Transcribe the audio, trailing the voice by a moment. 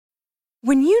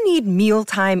When you need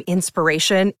mealtime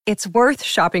inspiration, it's worth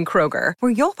shopping Kroger,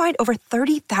 where you'll find over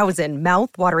 30,000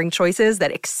 mouth-watering choices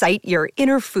that excite your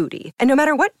inner foodie. And no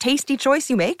matter what tasty choice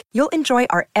you make, you'll enjoy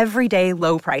our everyday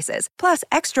low prices, plus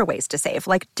extra ways to save,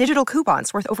 like digital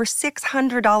coupons worth over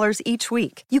 $600 each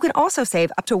week. You can also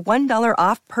save up to $1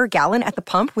 off per gallon at the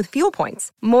pump with fuel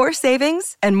points. More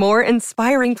savings and more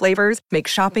inspiring flavors make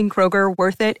shopping Kroger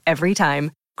worth it every time.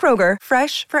 Kroger,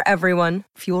 fresh for everyone.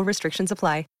 Fuel restrictions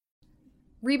apply.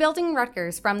 Rebuilding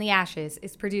Rutgers from the Ashes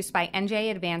is produced by NJ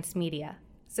Advanced Media.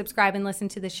 Subscribe and listen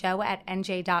to the show at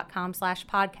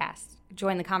nj.com/podcast.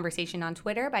 Join the conversation on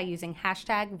Twitter by using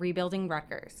hashtag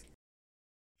RebuildingRutgers.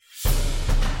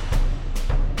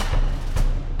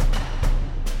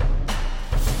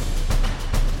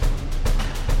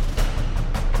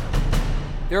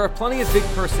 There are plenty of big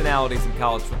personalities in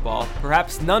college football,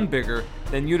 perhaps none bigger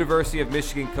than University of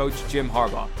Michigan coach Jim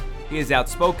Harbaugh. He is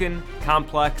outspoken,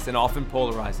 complex, and often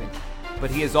polarizing, but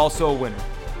he is also a winner.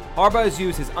 Harbaugh has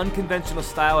used his unconventional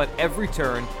style at every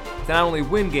turn to not only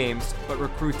win games, but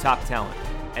recruit top talent.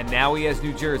 And now he has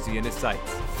New Jersey in his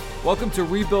sights. Welcome to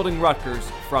Rebuilding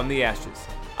Rutgers from the Ashes.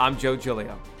 I'm Joe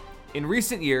Giglio. In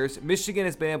recent years, Michigan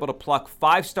has been able to pluck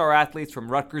 5-star athletes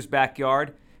from Rutgers'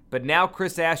 backyard, but now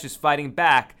Chris Ash is fighting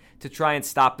back to try and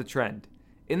stop the trend.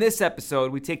 In this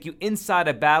episode, we take you inside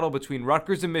a battle between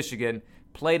Rutgers and Michigan,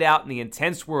 played out in the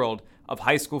intense world of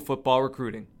high school football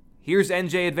recruiting. Here's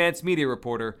NJ Advanced Media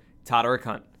reporter Todrick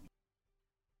Hunt.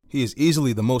 He is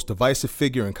easily the most divisive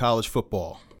figure in college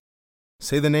football.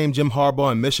 Say the name Jim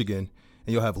Harbaugh in Michigan,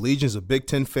 and you'll have legions of Big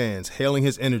Ten fans hailing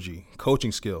his energy,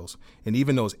 coaching skills, and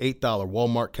even those $8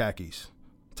 Walmart khakis.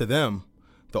 To them,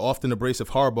 the often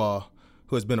abrasive Harbaugh,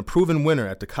 who has been a proven winner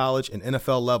at the college and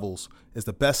NFL levels, is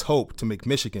the best hope to make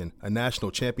Michigan a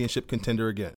national championship contender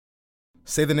again.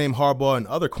 Say the name Harbaugh in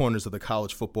other corners of the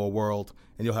college football world,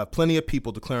 and you'll have plenty of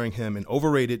people declaring him an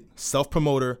overrated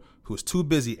self-promoter who is too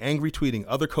busy angry tweeting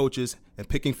other coaches and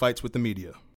picking fights with the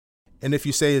media. And if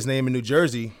you say his name in New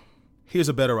Jersey, here's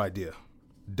a better idea.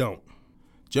 Don't.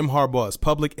 Jim Harbaugh is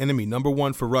public enemy number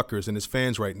one for Rutgers and his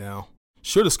fans right now.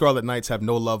 Sure, the Scarlet Knights have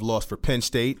no love lost for Penn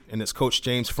State and its coach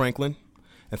James Franklin,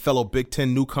 and fellow Big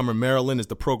Ten newcomer Maryland is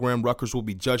the program Rutgers will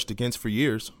be judged against for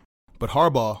years. But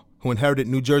Harbaugh, who inherited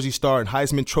New Jersey star and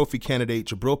Heisman Trophy candidate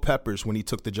Jabril Peppers when he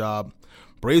took the job,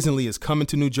 brazenly is coming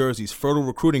to New Jersey's fertile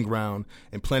recruiting ground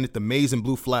and planted the maize and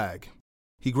blue flag.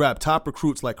 He grabbed top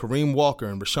recruits like Kareem Walker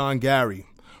and Rashawn Gary,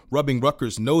 rubbing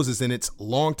Rutgers' noses in its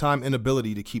longtime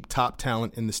inability to keep top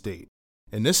talent in the state.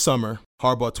 And this summer,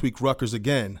 Harbaugh tweaked Rutgers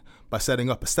again by setting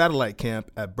up a satellite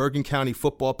camp at Bergen County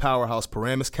football powerhouse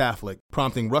Paramus Catholic,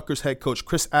 prompting Rutgers head coach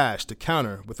Chris Ash to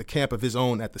counter with a camp of his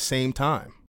own at the same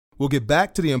time. We'll get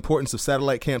back to the importance of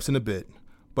satellite camps in a bit,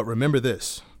 but remember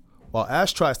this. While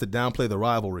Ash tries to downplay the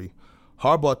rivalry,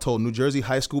 Harbaugh told New Jersey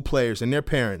high school players and their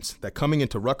parents that coming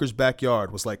into Rutgers'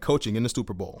 backyard was like coaching in the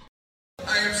Super Bowl.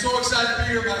 I am so excited to be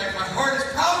here. My heart is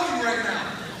pounding right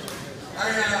now.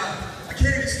 I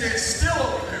can't even stand still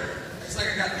over there. It's like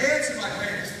I got ants in my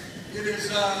pants. It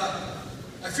is,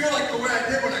 I feel like the way I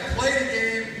did when I played a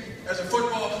game as a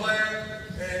football player,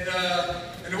 and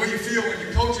the way you feel when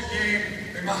you coach a game.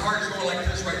 And my heart is going like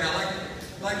this right now,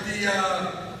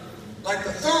 like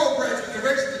the thoroughbreds when they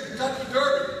race the Kentucky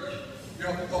Derby. You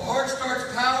know, the heart starts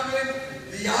pounding,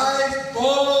 the eyes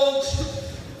bulge,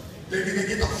 they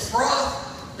get the froth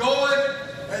going,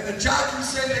 and the jockeys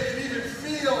say they can even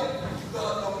feel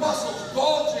the muscles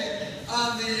bulging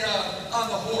on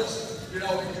the horse, you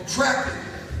know, and contracting.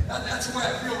 That's the way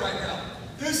I feel right now.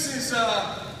 This is,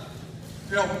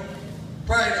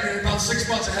 probably in about 6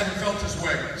 months I haven't felt this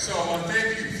way. So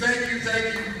thank you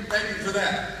for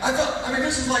that.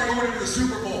 This is like going into the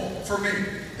Super Bowl for me.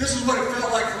 This is what it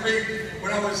felt like for me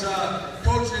when I was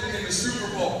coaching in the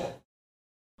Super Bowl.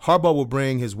 Harbaugh will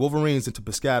bring his Wolverines into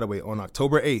Piscataway on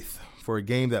October 8th for a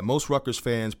game that most Rutgers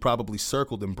fans probably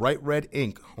circled in bright red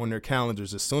ink on their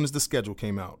calendars as soon as the schedule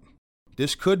came out.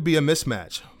 This could be a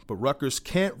mismatch, but Rutgers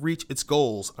can't reach its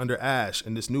goals under Ash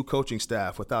and this new coaching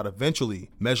staff without eventually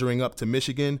measuring up to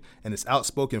Michigan and its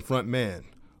outspoken front man,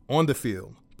 on the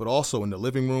field, but also in the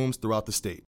living rooms throughout the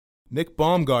state. Nick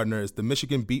Baumgardner is the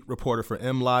Michigan beat reporter for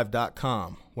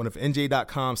MLive.com, one of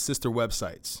NJ.com's sister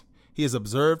websites. He has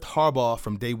observed Harbaugh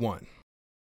from day one.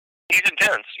 He's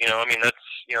intense,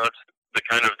 that's the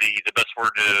kind of the best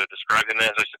word to describe him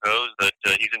as, I suppose, that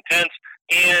he's intense.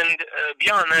 And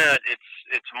beyond that,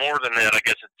 it's more than that. I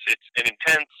guess it's an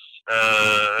intense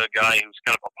guy who's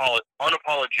kind of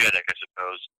unapologetic, I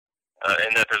suppose,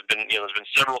 and that there's been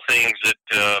several things that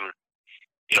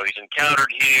he's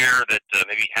encountered here that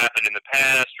maybe happened in the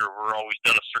past or were always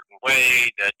done a certain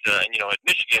way. That at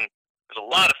Michigan, there's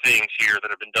lot of things here that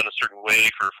have been done a certain way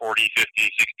for 40,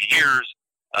 50, 60 years,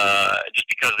 just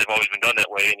because they've always been done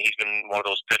that way. And he's been one of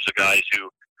those types of guys who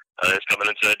has come in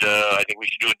and said, I think we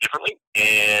should do it differently,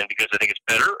 and because I think it's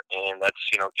better, and that's,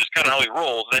 just kind of how he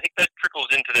rolls. And I think that trickles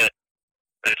into that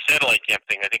satellite camp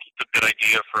thing. I think he took that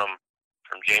idea from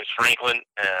James Franklin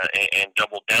and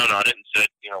doubled down on it and said,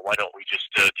 why don't we just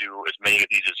do as many of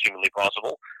these as humanly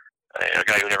possible? A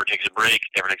guy who never takes a break,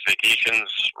 never takes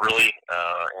vacations, really,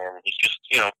 and he's just,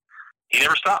 he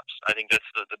never stops. I think that's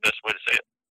the best way to say it.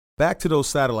 Back to those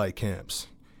satellite camps.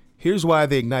 Here's why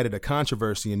they ignited a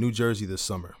controversy in New Jersey this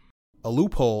summer. A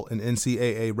loophole in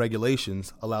NCAA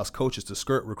regulations allows coaches to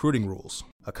skirt recruiting rules.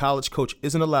 A college coach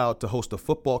isn't allowed to host a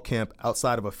football camp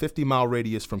outside of a 50-mile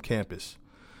radius from campus.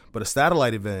 But a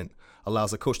satellite event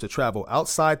allows a coach to travel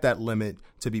outside that limit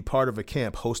to be part of a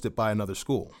camp hosted by another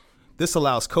school. This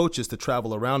allows coaches to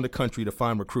travel around the country to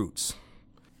find recruits.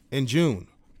 In June,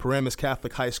 Paramus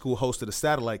Catholic High School hosted a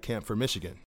satellite camp for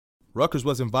Michigan. Rutgers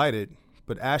was invited,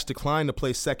 but Ash declined to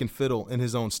play second fiddle in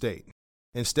his own state.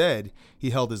 Instead,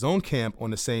 he held his own camp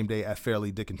on the same day at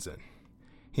Fairleigh Dickinson.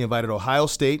 He invited Ohio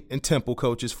State and Temple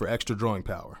coaches for extra drawing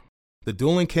power. The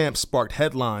dueling camps sparked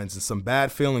headlines and some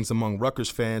bad feelings among Rutgers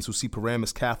fans who see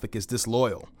Paramus Catholic as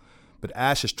disloyal, but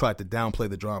Ash has tried to downplay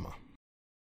the drama.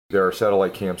 There are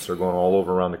satellite camps that are going all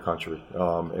over around the country,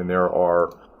 and there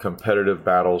are competitive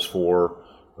battles for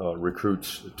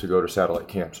recruits to go to satellite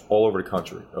camps all over the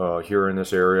country. Here in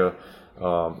this area,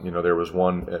 there was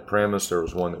one at Paramus, there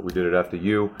was one that we did at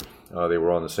FDU. They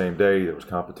were on the same day. There was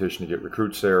competition to get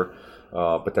recruits there,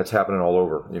 but that's happening all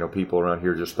over. People around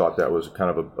here just thought that was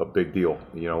kind of a big deal.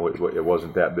 It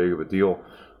wasn't that big of a deal.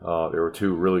 There were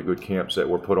two really good camps that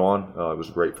were put on. It was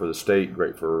great for the state,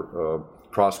 great for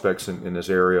prospects in this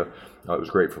area. It was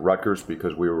great for Rutgers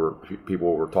because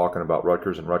people were talking about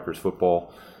Rutgers and Rutgers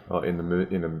football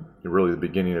in really the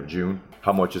beginning of June.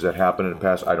 How much has that happened in the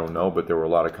past? I don't know, but there were a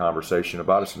lot of conversation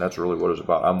about us, and that's really what it was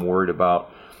about. I'm worried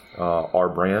about our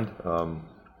brand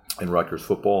in Rutgers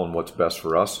football and what's best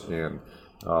for us. And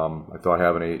I thought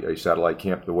having a satellite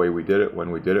camp the way we did it,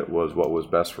 when we did it, was what was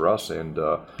best for us. And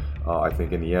I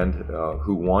think in the end,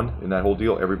 who won in that whole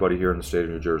deal? Everybody here in the state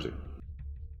of New Jersey.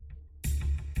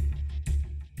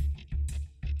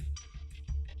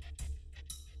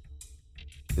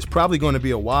 It's probably going to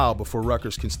be a while before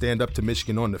Rutgers can stand up to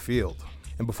Michigan on the field.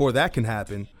 And before that can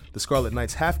happen, the Scarlet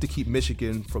Knights have to keep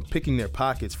Michigan from picking their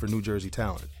pockets for New Jersey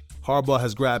talent. Harbaugh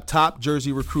has grabbed top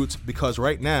Jersey recruits because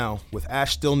right now, with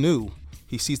Ash still new,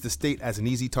 he sees the state as an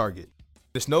easy target.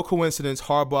 It's no coincidence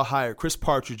Harbaugh hired Chris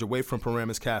Partridge away from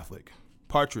Paramus Catholic.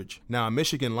 Partridge, now a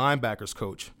Michigan linebackers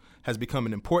coach, has become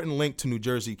an important link to New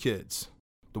Jersey kids.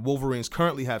 The Wolverines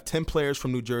currently have 10 players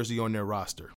from New Jersey on their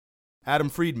roster.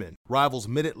 Adam Friedman, Rivals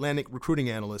Mid-Atlantic recruiting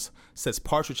analyst, says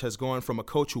Partridge has gone from a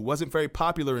coach who wasn't very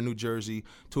popular in New Jersey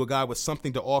to a guy with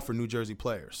something to offer New Jersey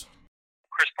players.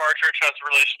 Chris Partridge has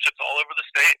relationships all over the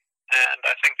state, and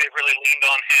I think they've really leaned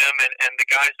on him and the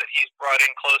guys that he's brought in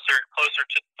closer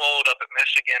to the fold up at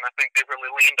Michigan. I think they've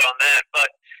really leaned on that, but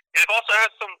they've also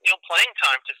had some playing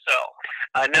time to sell.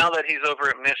 Now that he's over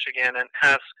at Michigan and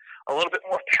has a little bit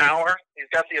more power, he's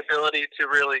got the ability to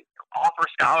really offer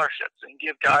scholarships and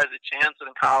give guys a chance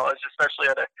in college, especially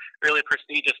at a really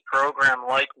prestigious program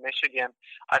like Michigan.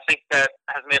 I think that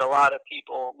has made a lot of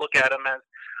people look at him as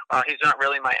he's not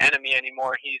really my enemy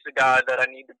anymore. He's a guy that I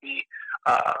need to be,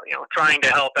 trying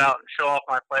to help out and show off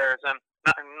my players, and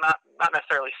not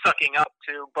necessarily sucking up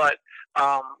to, but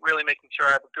really making sure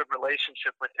I have a good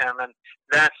relationship with him. And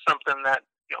that's something that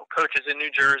coaches in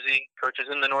New Jersey, coaches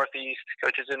in the Northeast,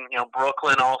 coaches in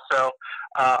Brooklyn also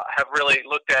have really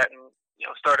looked at and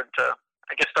started to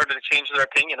change their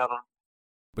opinion of him.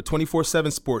 But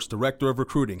 24/7 Sports Director of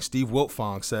Recruiting Steve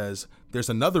Wiltfong says there's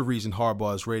another reason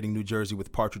Harbaugh is raiding New Jersey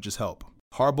with Partridge's help.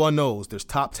 Harbaugh knows there's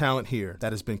top talent here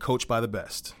that has been coached by the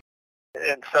best.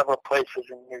 In several places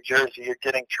in New Jersey, you're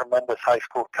getting tremendous high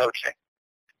school coaching.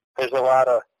 There's a lot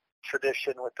of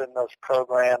tradition within those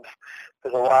programs.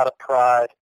 There's a lot of pride,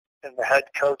 and the head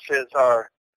coaches are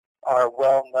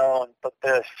well known, but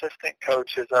the assistant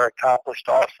coaches are accomplished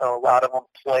also. A lot of them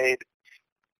played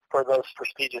for those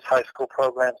prestigious high school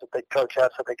programs that they coach at,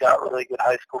 so they got really good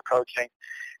high school coaching.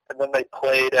 And then they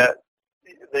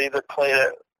either played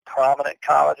at prominent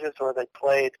colleges or they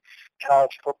played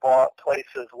college football at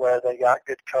places where they got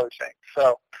good coaching.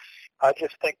 So I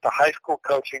just think the high school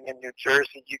coaching in New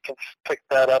Jersey, you can pick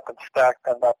that up and stack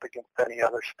them up against any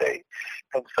other state.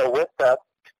 And so with that,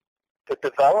 the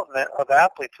development of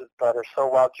athletes is better. So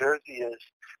while Jersey is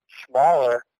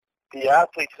smaller, the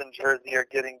athletes in Jersey are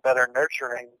getting better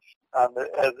nurturing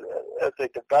as they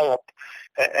developed.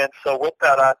 And so with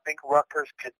that, I think Rutgers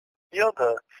could be able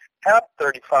to have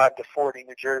 35 to 40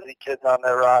 New Jersey kids on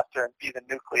their roster and be the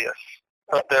nucleus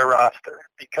of their roster,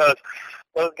 because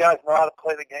those guys know how to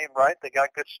play the game right. They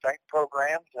got good strength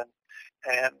programs,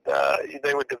 and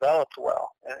they were developed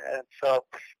well. And so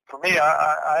for me,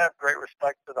 I have great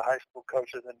respect for the high school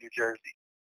coaches in New Jersey.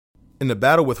 In the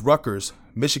battle with Rutgers,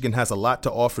 Michigan has a lot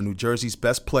to offer New Jersey's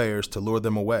best players to lure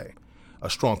them away. A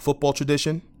strong football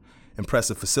tradition,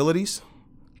 impressive facilities,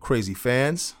 crazy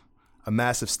fans, a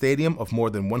massive stadium of more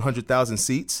than 100,000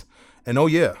 seats, and oh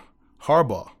yeah,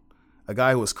 Harbaugh, a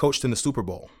guy who has coached in the Super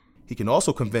Bowl. He can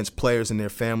also convince players and their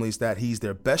families that he's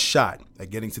their best shot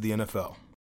at getting to the NFL.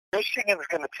 Michigan's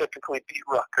going to typically beat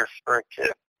Rutgers for a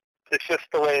kid. It's just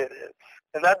the way it is.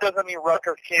 And that doesn't mean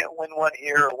Rutgers can't win one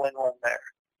here or win one there,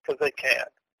 because they can.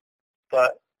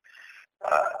 But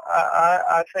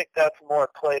I think that's more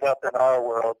played up in our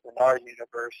world, in our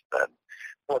universe, than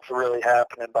what's really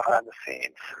happening behind the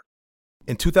scenes.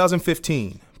 In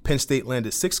 2015, Penn State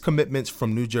landed 6 commitments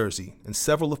from New Jersey, and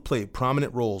several have played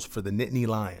prominent roles for the Nittany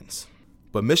Lions.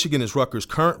 But Michigan is Rutgers'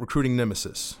 current recruiting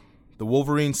nemesis. The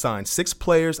Wolverines signed 6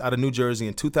 players out of New Jersey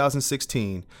in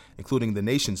 2016, including the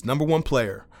nation's #1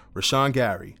 player, Rashawn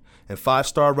Gary, and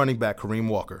 5-star running back Kareem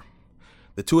Walker.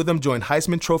 The two of them joined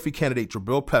Heisman Trophy candidate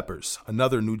Jabril Peppers,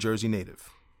 another New Jersey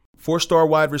native. 4-star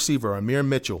wide receiver Amir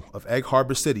Mitchell of Egg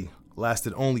Harbor City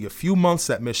lasted only a few months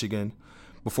at Michigan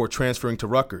before transferring to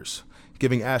Rutgers,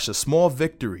 giving Ash a small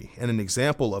victory and an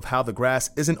example of how the grass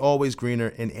isn't always greener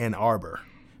in Ann Arbor.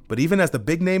 But even as the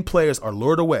big-name players are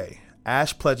lured away,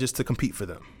 Ash pledges to compete for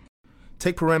them.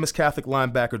 Take Paramus Catholic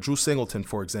linebacker Drew Singleton,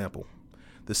 for example.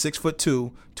 The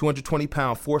 6'2",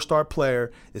 220-pound 4-star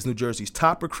player is New Jersey's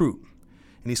top recruit,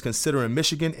 and he's considering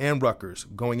Michigan and Rutgers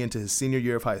going into his senior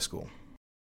year of high school.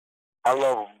 I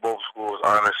love both schools,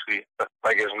 honestly.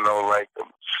 Like, there's no,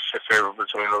 favorite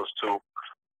between those two,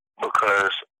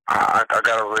 because I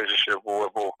got a relationship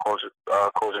with both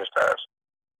coaching staffs.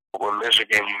 With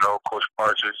Michigan, Coach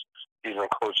Partridge, he's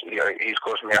coached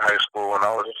me at high school when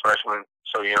I was a freshman.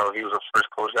 So, he was the first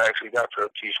coach that actually got to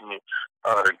teach me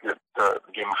the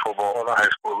game of football on a high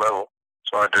school level.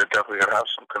 So I definitely got to have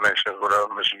some connections with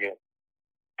Michigan.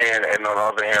 And on the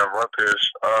other hand,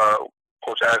 Rutgers,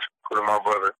 Coach Ash put my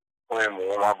brother when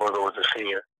my brother was a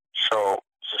senior. So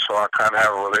I kind of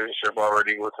have a relationship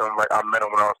already with him. Like, I met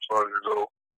him when I was 12 years old.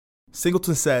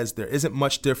 Singleton says there isn't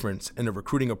much difference in the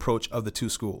recruiting approach of the two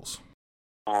schools.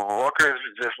 Rutgers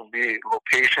is just the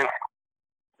location.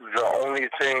 The only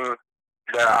thing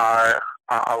that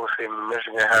I would say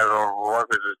Michigan has over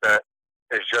Rutgers is that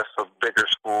it's just a bigger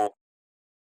school.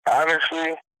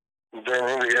 Honestly, there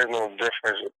really is no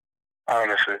difference.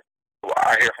 Honestly,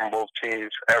 I hear from both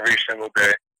teams every single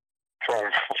day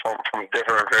from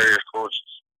different various coaches.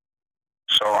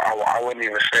 So I wouldn't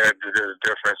even say that there's a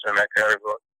difference in that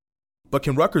category. But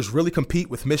can Rutgers really compete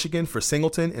with Michigan for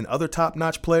Singleton and other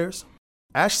top-notch players?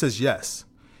 Ash says yes.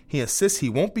 He insists he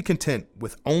won't be content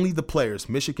with only the players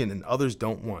Michigan and others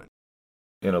don't want.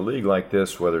 In a league like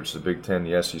this, whether it's the Big Ten,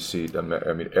 the SEC,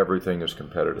 I mean everything is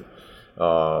competitive.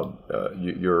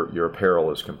 Your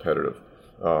apparel is competitive.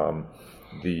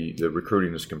 The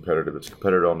recruiting is competitive. It's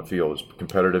competitive on the field. It's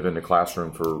competitive in the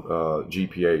classroom for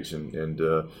GPAs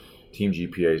and team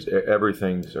GPAs.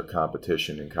 Everything's a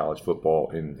competition in college football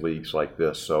in leagues like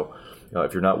this. So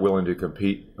if you're not willing to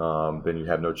compete, then you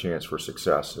have no chance for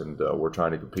success. And we're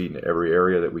trying to compete in every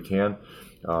area that we can.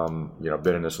 I've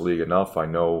been in this league enough. I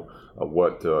know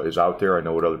what is out there. I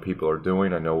know what other people are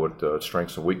doing. I know what the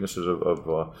strengths and weaknesses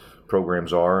of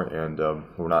programs are, and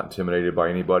we're not intimidated by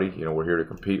anybody. We're here to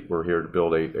compete. We're here to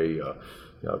build a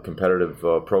competitive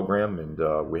program,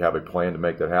 and we have a plan to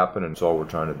make that happen, and it's all we're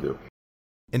trying to do.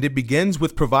 And it begins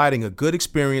with providing a good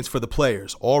experience for the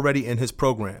players already in his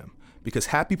program, because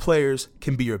happy players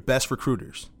can be your best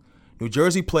recruiters. New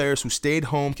Jersey players who stayed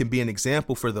home can be an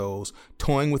example for those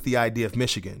toying with the idea of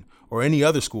Michigan, or any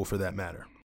other school for that matter.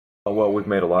 Well, we've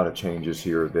made a lot of changes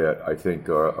here that I think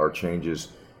are changes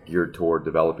geared toward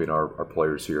developing our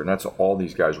players here. And that's all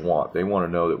these guys want. They want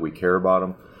to know that we care about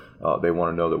them. They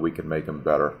want to know that we can make them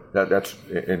better. That's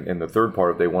and the third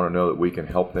part, they want to know that we can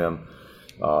help them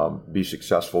be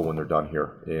successful when they're done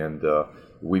here. And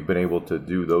we've been able to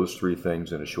do those three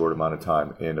things in a short amount of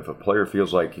time. And if a player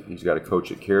feels like he's got a coach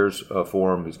that cares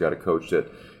for him, he's got a coach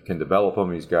that can develop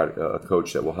him, he's got a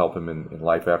coach that will help him in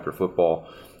life after football,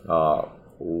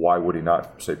 why would he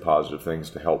not say positive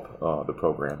things to help the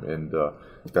program? And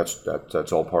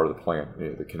that's all part of the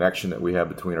plan. The connection that we have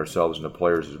between ourselves and the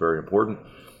players is very important.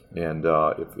 And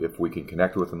if we can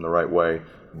connect with them the right way,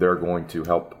 they're going to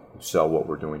help sell what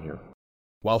we're doing here.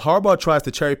 While Harbaugh tries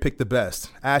to cherry-pick the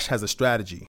best, Ash has a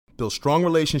strategy. Build strong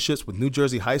relationships with New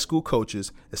Jersey high school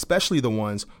coaches, especially the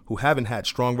ones who haven't had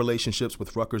strong relationships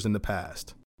with Rutgers in the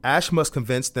past. Ash must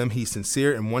convince them he's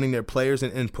sincere in wanting their players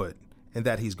and input, and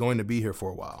that he's going to be here for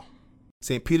a while.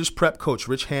 St. Peter's Prep coach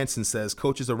Rich Hansen says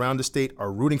coaches around the state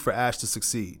are rooting for Ash to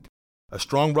succeed. A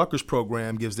strong Rutgers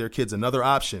program gives their kids another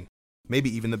option,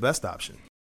 maybe even the best option.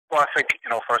 Well, I think,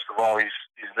 first of all, he's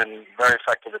been very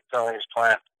effective at selling his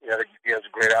plan. He has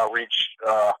a great outreach,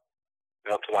 to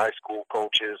the high school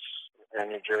coaches in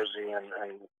New Jersey, and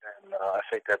I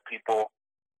think that people,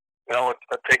 are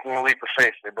taking a leap of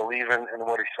faith. They believe in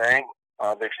what he's saying.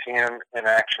 They've seen him in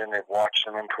action. They've watched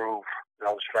him improve,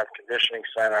 the strength conditioning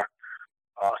center,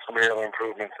 some of the other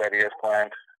improvements that he has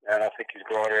planned, and I think he's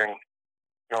brought in,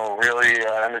 really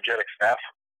energetic staff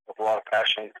with a lot of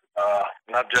passion,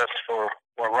 not just for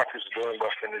what Rutgers is doing, but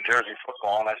for New Jersey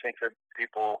football. And I think that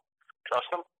people trust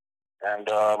him, and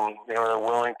they're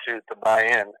willing to buy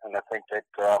in. And I think that,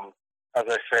 as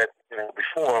I said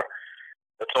before,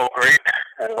 it's all great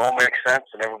and it all makes sense,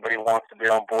 and everybody wants to be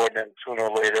on board. And sooner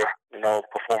or later,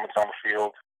 performance on the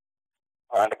field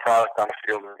and the product on the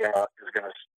field is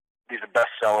gonna be the best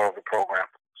seller of the program.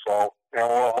 So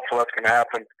hopefully that's gonna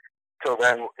happen. Till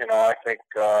then, I think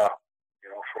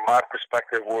from my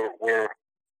perspective, we're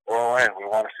all in. We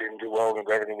want to see him do well and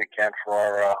do everything we can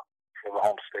for the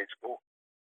home state school.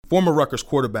 Former Rutgers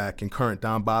quarterback and current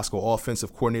Don Bosco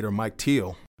offensive coordinator Mike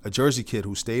Teal, a Jersey kid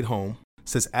who stayed home,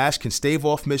 says Ash can stave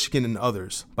off Michigan and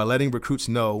others by letting recruits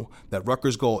know that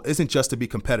Rutgers' goal isn't just to be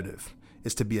competitive,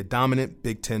 it's to be a dominant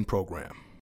Big Ten program.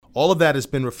 All of that has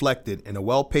been reflected in a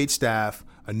well-paid staff,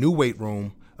 a new weight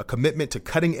room, a commitment to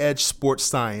cutting-edge sports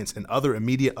science, and other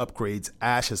immediate upgrades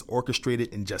Ash has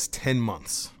orchestrated in just 10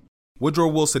 months. Woodrow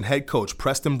Wilson head coach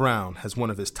Preston Brown has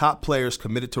one of his top players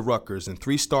committed to Rutgers in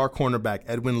 3-star cornerback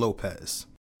Edwin Lopez.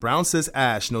 Brown says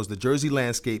Ash knows the Jersey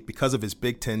landscape because of his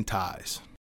Big Ten ties.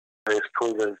 His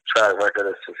proven track record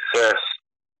of success,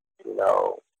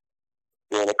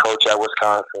 being a coach at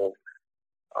Wisconsin,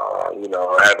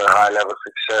 having high-level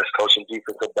success coaching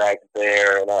defensive back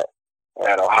there and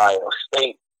at Ohio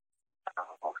State,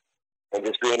 and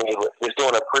just doing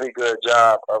a pretty good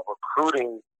job of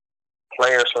recruiting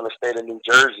players from the state of New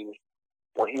Jersey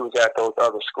when he was at those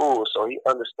other schools. So he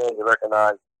understands and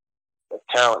recognizes the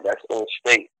talent that's in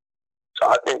state. So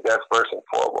I think that's first and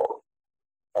foremost.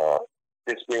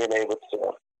 Just being able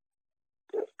to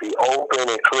be open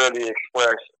and clearly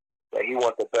express that he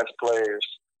wants the best players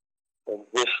in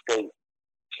this state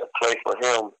to play for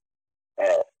him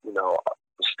at, the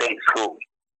state school.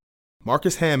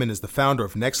 Marcus Hammond is the founder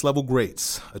of Next Level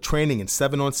Greats, a training and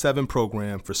 7-on-7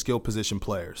 program for skill position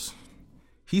players.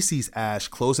 He sees Ash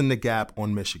closing the gap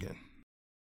on Michigan.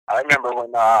 I remember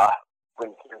when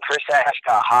Chris Ash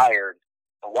got hired,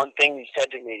 the one thing he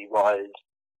said to me was,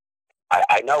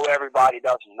 I know everybody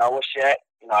doesn't know us yet.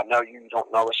 I know you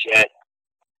don't know us yet,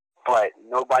 but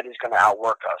nobody's going to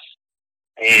outwork us.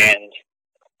 And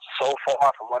so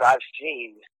far from what I've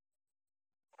seen,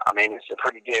 it's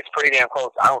pretty damn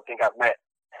close. I don't think I've met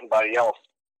anybody else.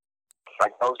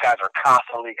 Like, those guys are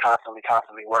constantly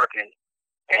working,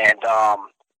 and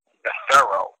they're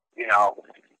thorough.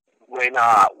 When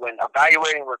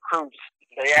evaluating recruits,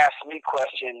 they ask me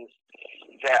questions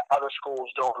that other schools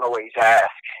don't always ask,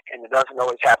 and it doesn't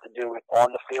always have to do with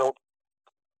on the field.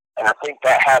 And I think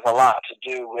that has a lot to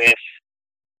do with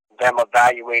them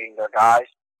evaluating their guys.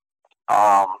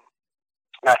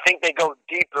 And I think they go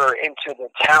deeper into the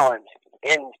talent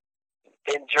in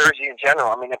Jersey in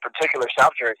general. In particular,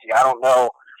 South Jersey. I don't know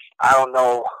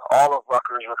all of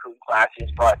Rutgers recruiting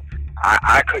classes, but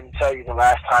I couldn't tell you the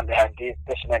last time they had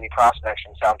this many prospects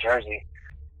from South Jersey.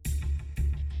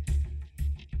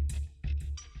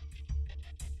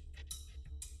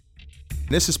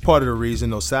 This is part of the reason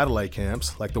those satellite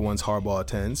camps, like the ones Harbaugh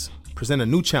attends, present a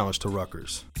new challenge to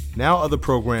Rutgers. Now other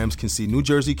programs can see New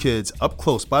Jersey kids up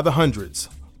close by the hundreds,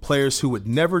 players who would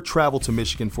never travel to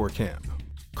Michigan for a camp.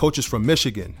 Coaches from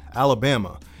Michigan,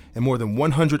 Alabama, and more than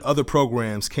 100 other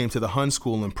programs came to the Hun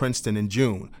School in Princeton in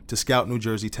June to scout New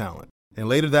Jersey talent. And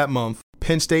later that month,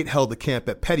 Penn State held a camp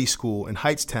at Petty School in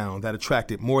Hightstown that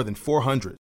attracted more than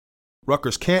 400.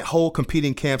 Rutgers can't hold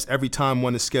competing camps every time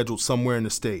one is scheduled somewhere in the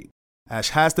state.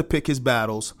 Ash has to pick his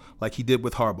battles like he did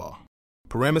with Harbaugh.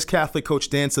 Paramus Catholic coach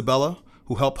Dan Sabella,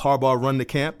 who helped Harbaugh run the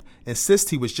camp, insists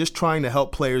he was just trying to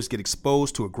help players get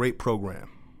exposed to a great program.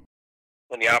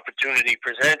 When the opportunity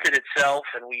presented itself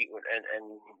and we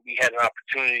had an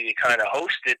opportunity to kind of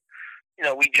host it,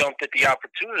 we jumped at the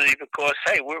opportunity because,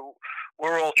 hey,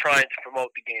 we're all trying to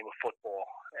promote the game of football,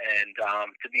 and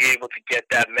to be able to get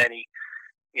that many,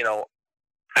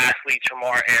 athletes from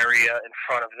our area in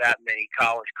front of that many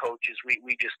college coaches.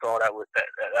 We just thought that was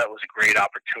a great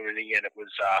opportunity, and it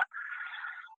was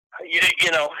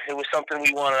it was something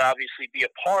we wanted to obviously be a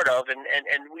part of, and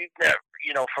we've never,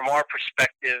 from our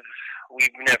perspective,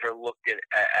 we've never looked at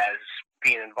as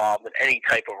being involved in any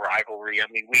type of rivalry. I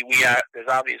mean, there's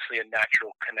obviously a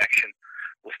natural connection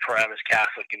with Paramus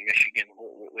Catholic in Michigan,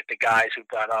 with the guys who've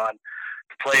gone on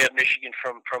to play at Michigan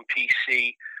from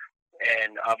PC,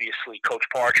 and obviously Coach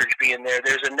Partridge being there.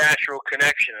 There's a natural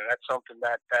connection, and that's something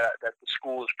that the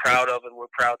school is proud of, and we're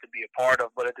proud to be a part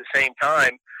of. But at the same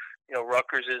time,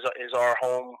 Rutgers is our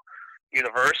home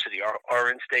university, our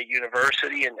in-state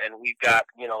university, and we've got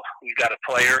a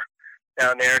player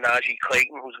down there, Najee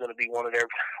Clayton, who's going to be one of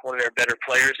their better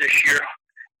players this year,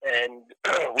 and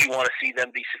we want to see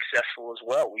them be successful as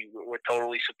well. We're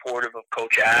totally supportive of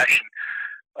Coach Ash, and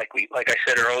like I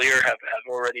said earlier, have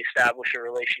already established a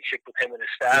relationship with him and his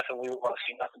staff, and we want to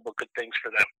see nothing but good things for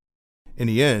them. In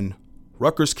the end,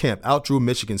 Rutgers camp outdrew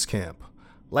Michigan's camp,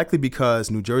 likely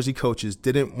because New Jersey coaches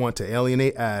didn't want to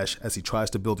alienate Ash as he tries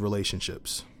to build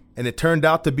relationships. And it turned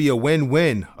out to be a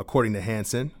win-win, according to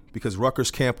Hansen, because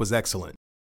Rutgers camp was excellent.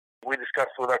 We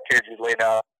discussed with our kids. We laid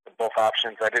out both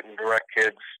options. I didn't direct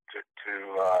kids to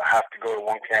have to go to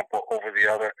one camp over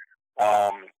the other.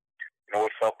 We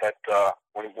felt that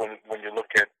when you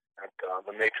look at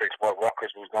the matrix, what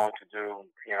Rutgers was going to do,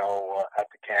 at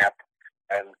the camp,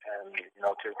 and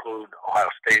to include Ohio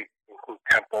State, include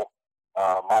Temple,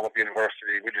 Monmouth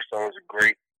University, we just thought it was a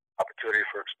great opportunity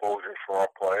for exposure for our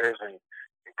players and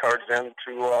encourage them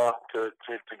to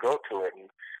go to it. And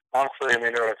honestly,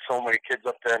 there are so many kids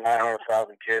up there,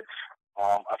 900,000 kids.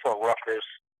 I thought Rutgers,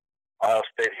 Ohio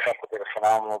State, and Temple did a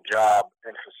phenomenal job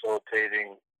in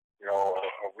facilitating,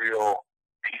 a real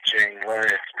teaching,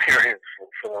 learning experience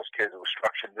for those kids. It was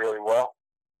structured really well.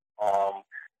 I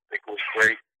think it was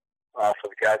great for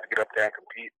the guys to get up there and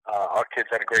compete. Our kids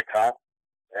had a great time.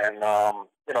 And,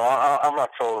 I'm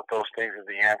not told that those things are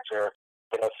the answer,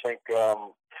 but I think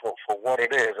for what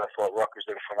it is, I thought Rutgers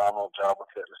did a phenomenal job with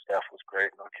it. The staff was great,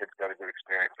 and the kids got a good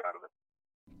experience out of it.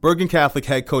 Bergen Catholic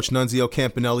head coach Nunzio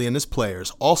Campanelli and his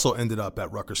players also ended up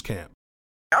at Rutgers camp.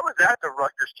 I was at the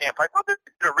Rutgers camp. I thought they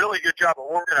did a really good job of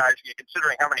organizing it,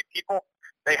 considering how many people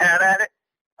they had at it.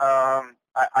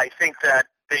 I think that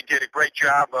they did a great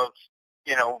job of,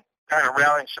 kind of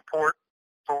rallying support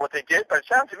for what they did. But it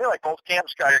sounds to me like both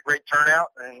camps got a great turnout,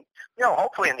 and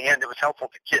hopefully in the end it was helpful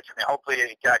to kids. Hopefully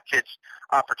it got kids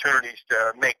opportunities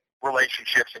to make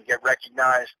relationships and get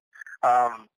recognized.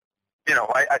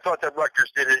 I thought that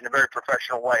Rutgers did it in a very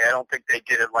professional way. I don't think they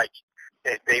did it like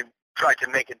they tried to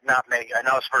make it not make an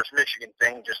us versus Michigan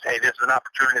thing. Just, hey, this is an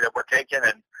opportunity that we're taking,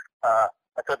 and I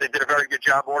thought they did a very good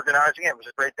job organizing it. It was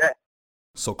a great day.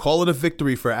 So call it a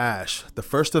victory for Ash, the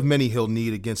first of many he'll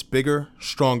need against bigger,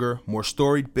 stronger, more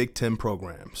storied Big Ten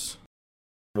programs.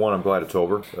 One, I'm glad it's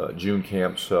over. June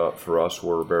camps for us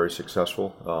were very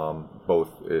successful, both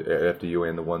at FDU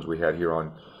and the ones we had here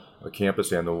on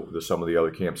campus and some of the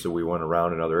other camps that we went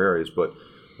around in other areas. But,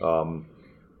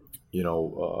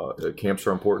 camps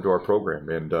are important to our program,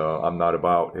 and I'm not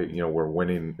about, we're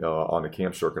winning on the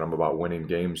camp circuit. I'm about winning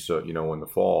games, in the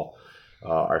fall.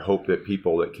 I hope that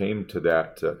people that came to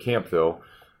that camp, though,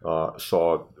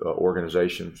 saw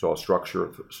organization, saw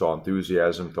structure, saw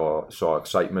enthusiasm, saw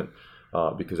excitement,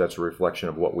 because that's a reflection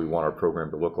of what we want our program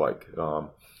to look like.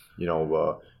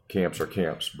 Camps are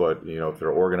camps, but if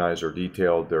they're organized or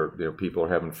detailed, people are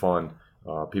having fun,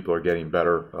 people are getting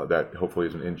better. That hopefully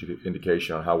is an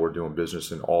indication on how we're doing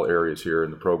business in all areas here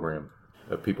in the program.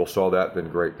 If people saw that,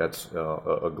 then great. That's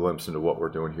a glimpse into what we're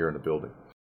doing here in the building.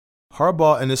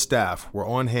 Harbaugh and his staff were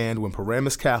on hand when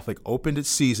Paramus Catholic opened its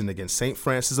season against St.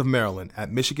 Francis of Maryland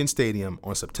at Michigan Stadium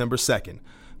on September 2nd,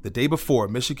 the day before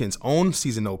Michigan's own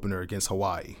season opener against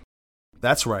Hawaii.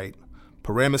 That's right,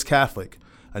 Paramus Catholic,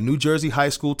 a New Jersey high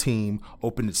school team,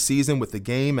 opened its season with the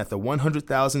game at the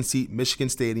 100,000-seat Michigan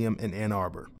Stadium in Ann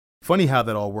Arbor. Funny how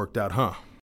that all worked out, huh?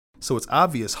 So it's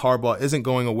obvious Harbaugh isn't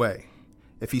going away.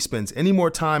 If he spends any more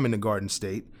time in the Garden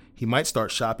State, he might start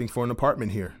shopping for an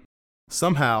apartment here.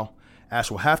 Somehow, Ash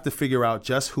will have to figure out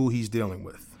just who he's dealing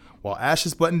with. While Ash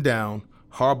is buttoned down,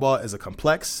 Harbaugh is a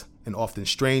complex and often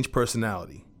strange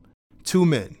personality. Two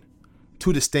men,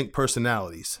 two distinct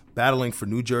personalities, battling for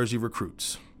New Jersey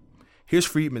recruits. Here's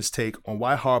Friedman's take on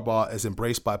why Harbaugh is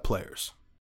embraced by players.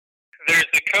 There's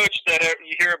the coach that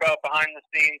you hear about behind the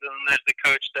scenes, and there's the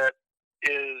coach that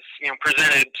is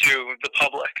presented to the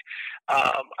public.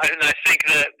 And I think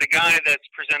that the guy that's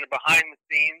presented behind the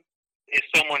scenes is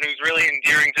someone who's really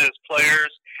endearing to his players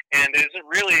and isn't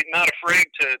really not afraid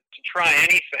to try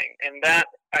anything. And that,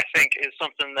 I think, is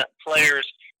something that players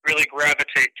really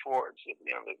gravitate towards. You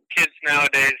know, the kids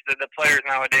nowadays, the players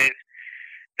nowadays,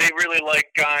 they really like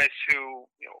guys who,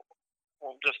 you know,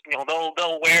 will just, you know,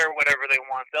 they'll wear whatever they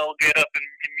want. They'll get up in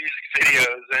music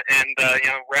videos and you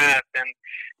know, rap, and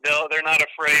they're not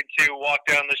afraid to walk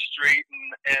down the street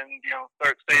and you know,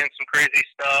 start saying some crazy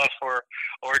stuff or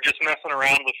just messing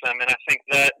around with them. And I think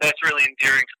that's really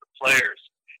endearing to the players.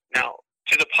 Now,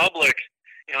 to the public,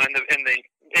 you know, in the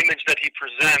image that he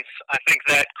presents, I think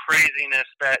that craziness,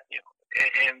 that, you know,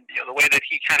 and you know, the way that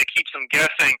he kind of keeps them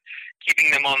guessing,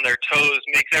 keeping them on their toes,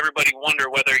 makes everybody wonder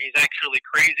whether he's actually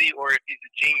crazy or if he's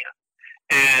a genius.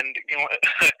 And you know,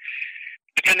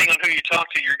 depending on who you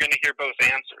talk to, you're going to hear both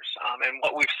answers. And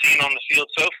what we've seen on the field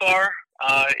so far,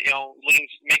 you know,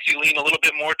 makes you lean a little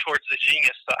bit more towards the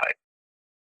genius side.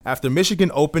 After Michigan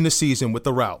opened the season with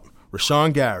the rout,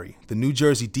 Rashawn Gary, the New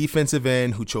Jersey defensive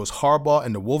end who chose Harbaugh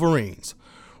and the Wolverines,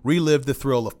 relived the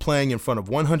thrill of playing in front of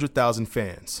 100,000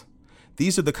 fans.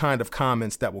 These are the kind of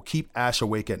comments that will keep Ash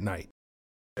awake at night.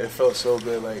 It felt so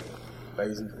good, like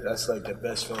that's like the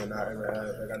best feeling I ever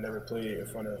had. Like I never played in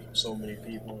front of so many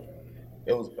people.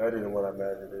 It was better than what I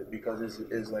imagined it, because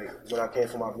it's like when I came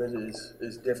from my visit,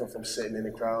 it's different from sitting in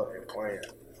the crowd and playing.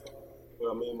 You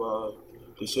know what I mean? My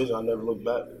decision, I never looked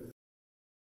back.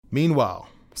 Meanwhile,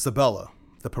 Sabella,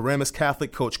 the Paramus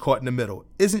Catholic coach caught in the middle,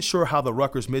 isn't sure how the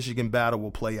Rutgers-Michigan battle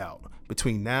will play out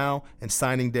between now and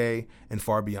signing day and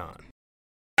far beyond.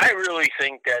 I really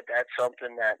think that that's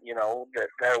something that, you know,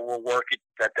 that will work,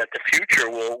 that the future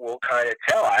will kind of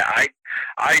tell.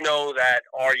 I know that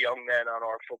our young men on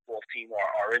our football team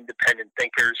are independent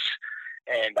thinkers,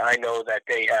 and I know that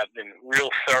they have been real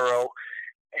thorough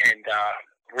and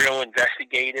real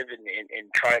investigative in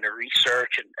trying to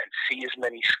research and see as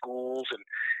many schools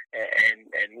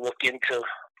and look into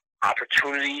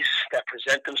opportunities that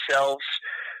present themselves.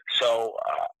 So,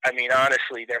 I mean,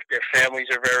 honestly, their families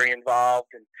are very involved,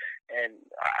 and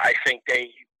I think they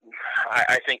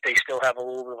still have a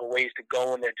little bit of a ways to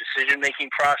go in their decision-making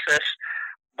process.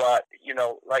 But, you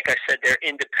know, like I said, they're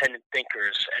independent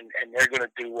thinkers, and they're going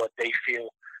to do what they feel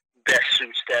best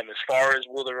suits them. As far as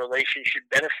will the relationship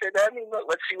benefit, I mean,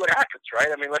 let's see what happens, right?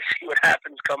 I mean, let's see what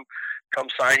happens come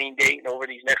signing date and over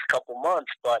these next couple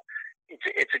months. But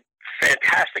it's a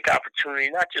fantastic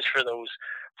opportunity, not just for those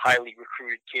highly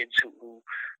recruited kids who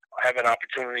have an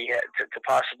opportunity to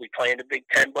possibly play in the Big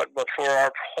Ten, but for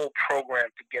our whole program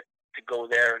to get to go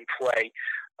there and play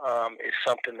is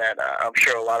something that I'm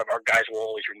sure a lot of our guys will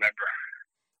always remember.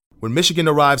 When Michigan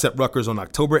arrives at Rutgers on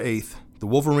October 8th, the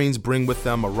Wolverines bring with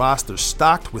them a roster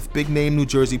stocked with big-name New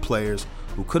Jersey players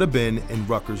who could have been in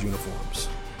Rutgers uniforms.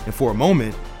 And for a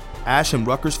moment, Ash and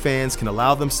Rutgers fans can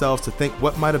allow themselves to think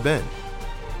what might have been,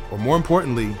 or more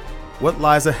importantly, what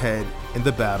lies ahead in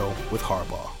the battle with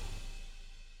Harbaugh.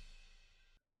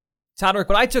 Todrick,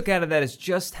 what I took out of that is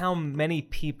just how many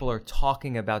people are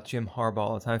talking about Jim Harbaugh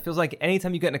all the time. It feels like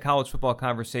anytime you get in a college football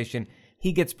conversation,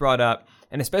 he gets brought up,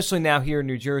 and especially now here in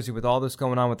New Jersey with all this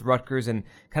going on with Rutgers and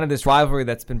kind of this rivalry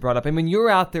that's been brought up. I mean, you're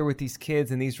out there with these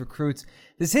kids and these recruits.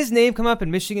 Does his name come up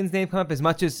and Michigan's name come up as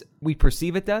much as we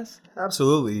perceive it does?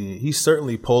 Absolutely. He's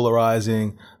certainly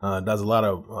polarizing, does a lot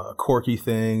of quirky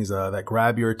things that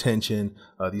grab your attention.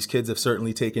 These kids have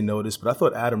certainly taken notice, but I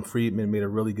thought Adam Friedman made a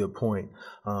really good point.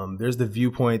 There's the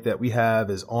viewpoint that we have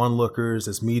as onlookers,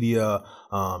 as media,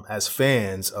 as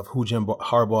fans of who Jim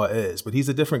Harbaugh is, but he's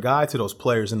a different guy to those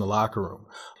players in the locker room.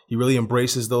 He really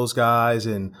embraces those guys,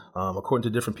 and according to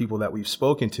different people that we've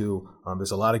spoken to,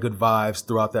 there's a lot of good vibes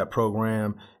throughout that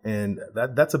program, and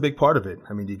that's a big part of it.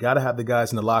 I mean, you got to have the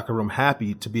guys in the locker room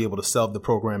happy to be able to sell the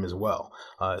program as well.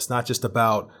 It's not just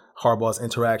about Harbaugh's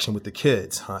interaction with the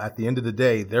kids. At the end of the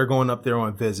day, they're going up there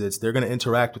on visits. They're going to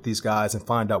interact with these guys and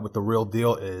find out what the real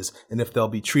deal is and if they'll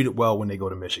be treated well when they go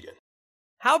to Michigan.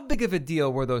 How big of a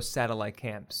deal were those satellite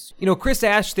camps? You know, Chris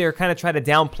Ash there kind of tried to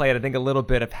downplay it, I think, a little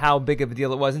bit of how big of a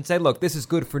deal it was and say, look, this is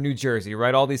good for New Jersey,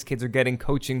 right? All these kids are getting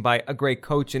coaching by a great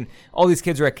coach and all these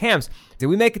kids are at camps. Did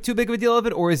we make it too big of a deal of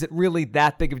it, or is it really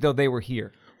that big of a deal they were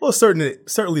here? Well, certainly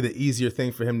the easier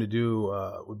thing for him to do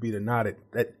would be to not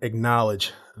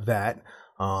acknowledge that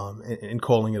in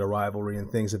calling it a rivalry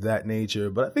and things of that nature.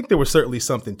 But I think there was certainly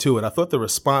something to it. I thought the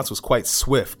response was quite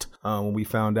swift when we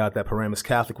found out that Paramus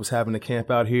Catholic was having a camp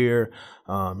out here.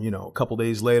 A couple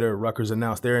days later, Rutgers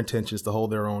announced their intentions to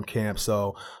hold their own camp.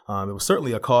 So it was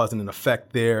certainly a cause and an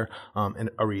effect there, and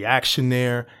a reaction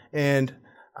there. And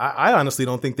I honestly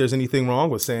don't think there's anything wrong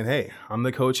with saying, hey, I'm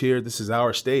the coach here. This is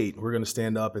our state. We're going to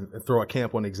stand up and throw a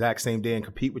camp on the exact same day and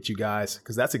compete with you guys,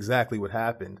 because that's exactly what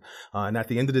happened. And at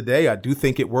the end of the day, I do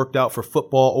think it worked out for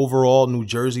football overall, New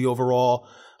Jersey overall.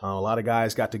 A lot of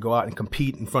guys got to go out and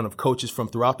compete in front of coaches from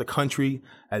throughout the country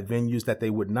at venues that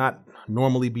they would not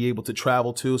normally be able to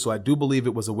travel to. So I do believe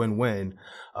it was a win-win.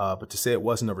 But to say it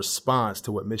wasn't a response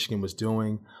to what Michigan was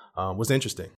doing was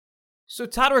interesting. So,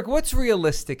 Todrick, what's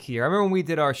realistic here? I remember when we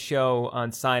did our show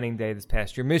on signing day this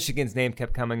past year, Michigan's name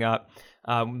kept coming up.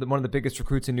 One of the biggest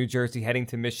recruits in New Jersey heading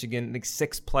to Michigan, I think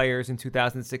 6 players in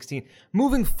 2016.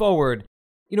 Moving forward,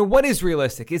 what is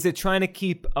realistic? Is it trying to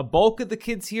keep a bulk of the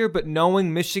kids here, but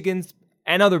knowing Michigan's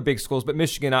and other big schools, but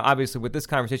Michigan, obviously, with this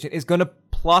conversation, is going to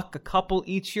pluck a couple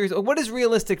each year? What is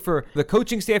realistic for the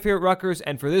coaching staff here at Rutgers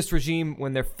and for this regime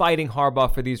when they're fighting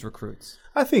Harbaugh for these recruits?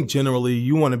 I think generally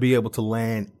you want to be able to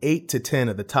land 8 to 10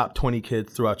 of the top 20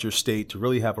 kids throughout your state to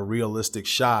really have a realistic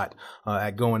shot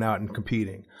at going out and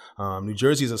competing. New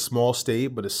Jersey is a small state,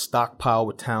 but a stockpile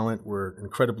with talent. We're an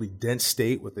incredibly dense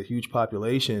state with a huge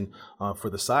population for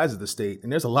the size of the state.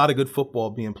 And there's a lot of good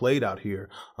football being played out here.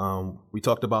 We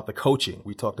talked about the coaching.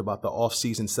 We talked about the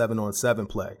off-season 7-on-7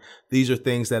 play. These are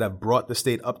things that have brought the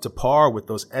state up to par with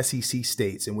those SEC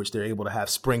states in which they're able to have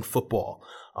spring football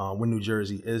when New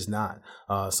Jersey is not.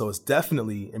 So it's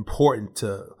definitely important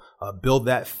to build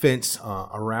that fence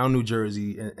around New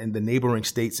Jersey and the neighboring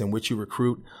states in which you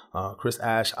recruit. Chris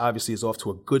Ash obviously is off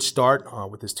to a good start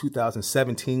with his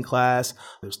 2017 class.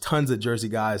 There's tons of Jersey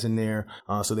guys in there.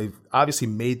 So they've obviously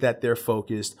made that their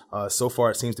focus. So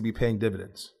far, it seems to be paying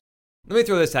dividends. Let me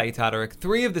throw this at you, Todrick.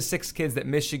 3 of the 6 kids that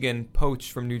Michigan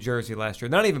poached from New Jersey last year,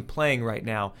 not even playing right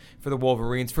now for the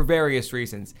Wolverines for various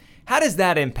reasons. How does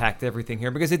that impact everything here?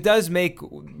 Because it does make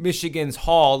Michigan's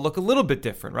haul look a little bit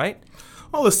different, right?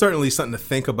 Well, it's certainly something to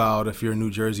think about if you're a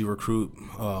New Jersey recruit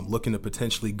looking to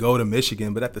potentially go to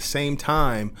Michigan. But at the same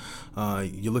time,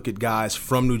 you look at guys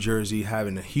from New Jersey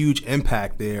having a huge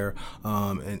impact there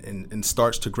and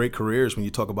starts to great careers. When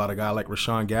you talk about a guy like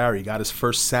Rashawn Gary, got his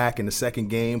first sack in the second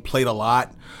game, played a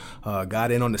lot,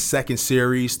 got in on the second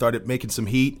series, started making some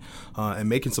heat and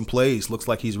making some plays. Looks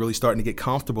like he's really starting to get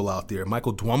comfortable out there.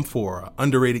 Michael Dwumfor,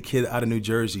 underrated kid out of New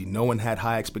Jersey. No one had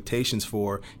high expectations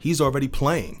for. He's already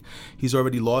playing. He's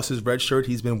already lost his red shirt.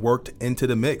 He's been worked into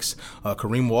the mix.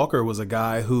 Kareem Walker was a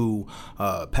guy who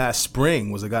past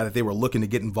spring was a guy that they were looking to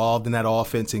get involved in that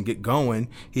offense and get going.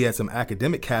 He had some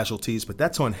academic casualties, but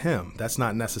that's on him. That's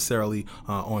not necessarily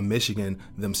on Michigan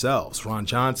themselves. Ron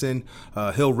Johnson,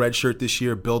 he'll redshirt this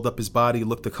year, build up his body,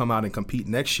 look to come out and compete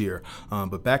next year.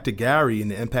 But back to Gary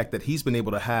and the impact that he's been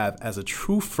able to have as a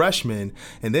true freshman.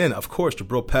 And then, of course,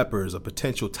 Jabril Peppers, a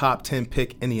potential top 10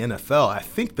 pick in the NFL. I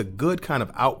think the good kind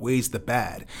of outweighs the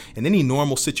bad. In any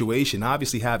normal situation,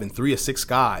 obviously having 3 or 6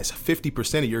 guys,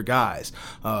 50% of your guys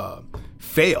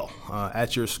fail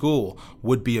at your school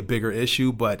would be a bigger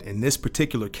issue. But in this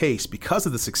particular case, because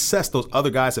of the success those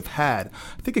other guys have had,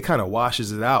 I think it kind of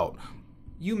washes it out.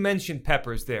 You mentioned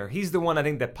Peppers there. He's the one I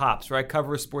think that pops, right?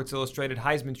 Cover of Sports Illustrated,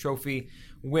 Heisman Trophy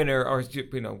winner, or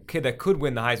kid that could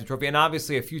win the Heisman Trophy, and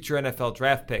obviously a future NFL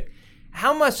draft pick.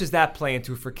 How much does that play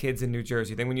into for kids in New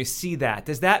Jersey? Then when you see that,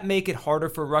 does that make it harder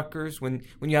for Rutgers when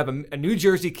you have a New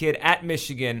Jersey kid at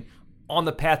Michigan on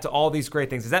the path to all these great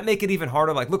things? Does that make it even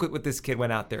harder? Like, look at what this kid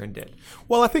went out there and did.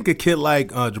 Well, I think a kid like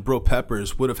Jabril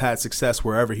Peppers would have had success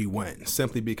wherever he went,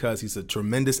 simply because he's a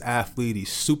tremendous athlete.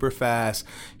 He's super fast.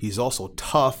 He's also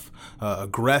tough,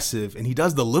 aggressive, and he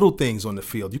does the little things on the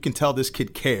field. You can tell this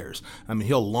kid cares. I mean,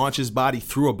 he'll launch his body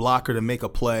through a blocker to make a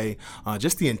play.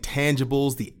 Just the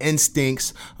intangibles, the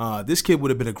instincts. This kid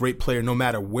would have been a great player no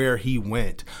matter where he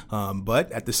went. But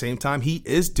at the same time, he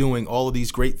is doing all of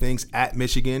these great things at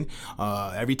Michigan.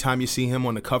 Every time you see him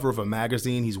on the cover of a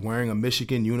magazine, he's wearing a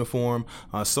Michigan uniform.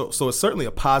 So it's certainly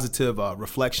a positive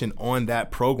reflection on that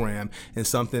program and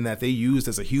something that they used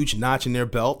as a huge notch in their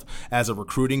belt as a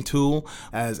recruiting tool,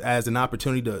 as an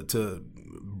opportunity to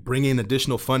bring in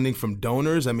additional funding from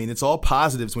donors. I mean, it's all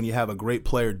positives when you have a great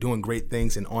player doing great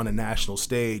things and on a national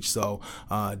stage. So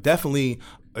definitely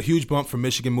a huge bump for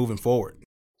Michigan moving forward.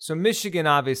 So Michigan,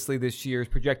 obviously, this year is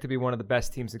projected to be one of the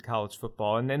best teams in college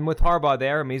football. And then with Harbaugh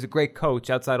there, I mean, he's a great coach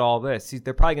outside all this.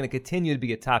 They're probably going to continue to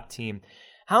be a top team.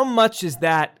 How much is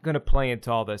that going to play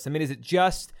into all this? I mean, is it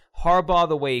just Harbaugh,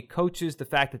 the way he coaches, the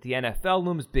fact that the NFL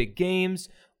looms big games,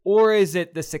 or is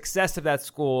it the success of that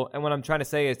school? And what I'm trying to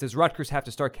say is, does Rutgers have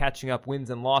to start catching up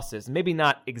wins and losses? Maybe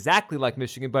not exactly like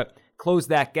Michigan, but close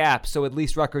that gap so at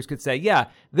least Rutgers could say, yeah,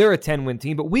 they're a 10-win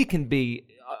team, but we can be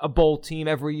a bowl team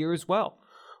every year as well.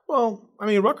 Well, I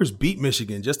mean, Rutgers beat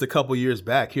Michigan just a couple years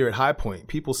back here at High Point.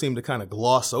 People seem to kind of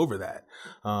gloss over that.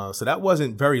 So that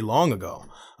wasn't very long ago.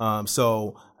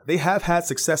 So they have had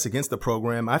success against the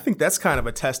program. I think that's kind of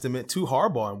a testament to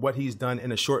Harbaugh and what he's done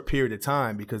in a short period of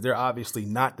time, because they're obviously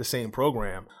not the same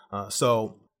program.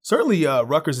 So certainly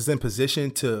Rutgers is in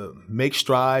position to make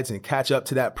strides and catch up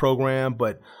to that program.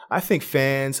 But I think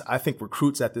fans, I think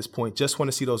recruits at this point just want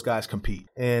to see those guys compete.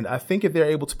 And I think if they're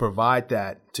able to provide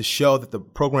that to show that the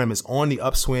program is on the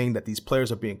upswing, that these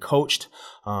players are being coached,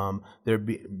 they're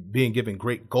being given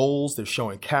great goals, they're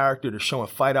showing character, they're showing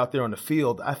fight out there on the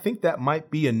field, I think that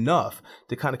might be enough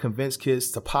to kind of convince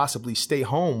kids to possibly stay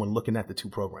home when looking at the two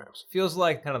programs. Feels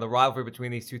like kind of the rivalry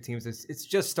between these two teams it's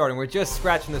just starting. We're just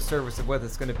scratching the surface of what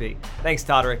it's going to be. Thanks,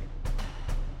 Todrick.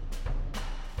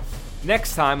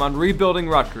 Next time on Rebuilding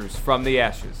Rutgers from the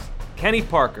Ashes, Kenny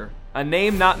Parker, a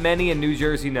name not many in New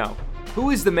Jersey know.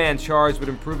 Who is the man charged with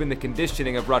improving the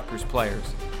conditioning of Rutgers players?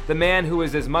 The man who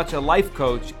is as much a life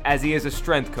coach as he is a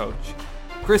strength coach.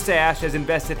 Chris Ash has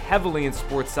invested heavily in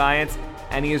sports science,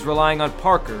 and he is relying on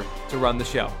Parker to run the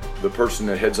show. The person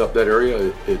that heads up that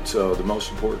area, it's the most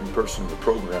important person in the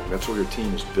program. That's where your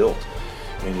team is built.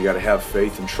 And you got to have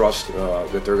faith and trust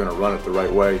that they're going to run it the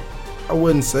right way. I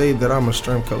wouldn't say that I'm a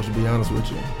strength coach, to be honest with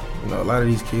you. You know, a lot of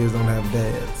these kids don't have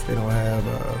dads. They don't have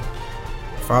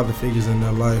father figures in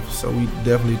their life, so we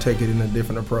definitely take it in a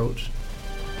different approach.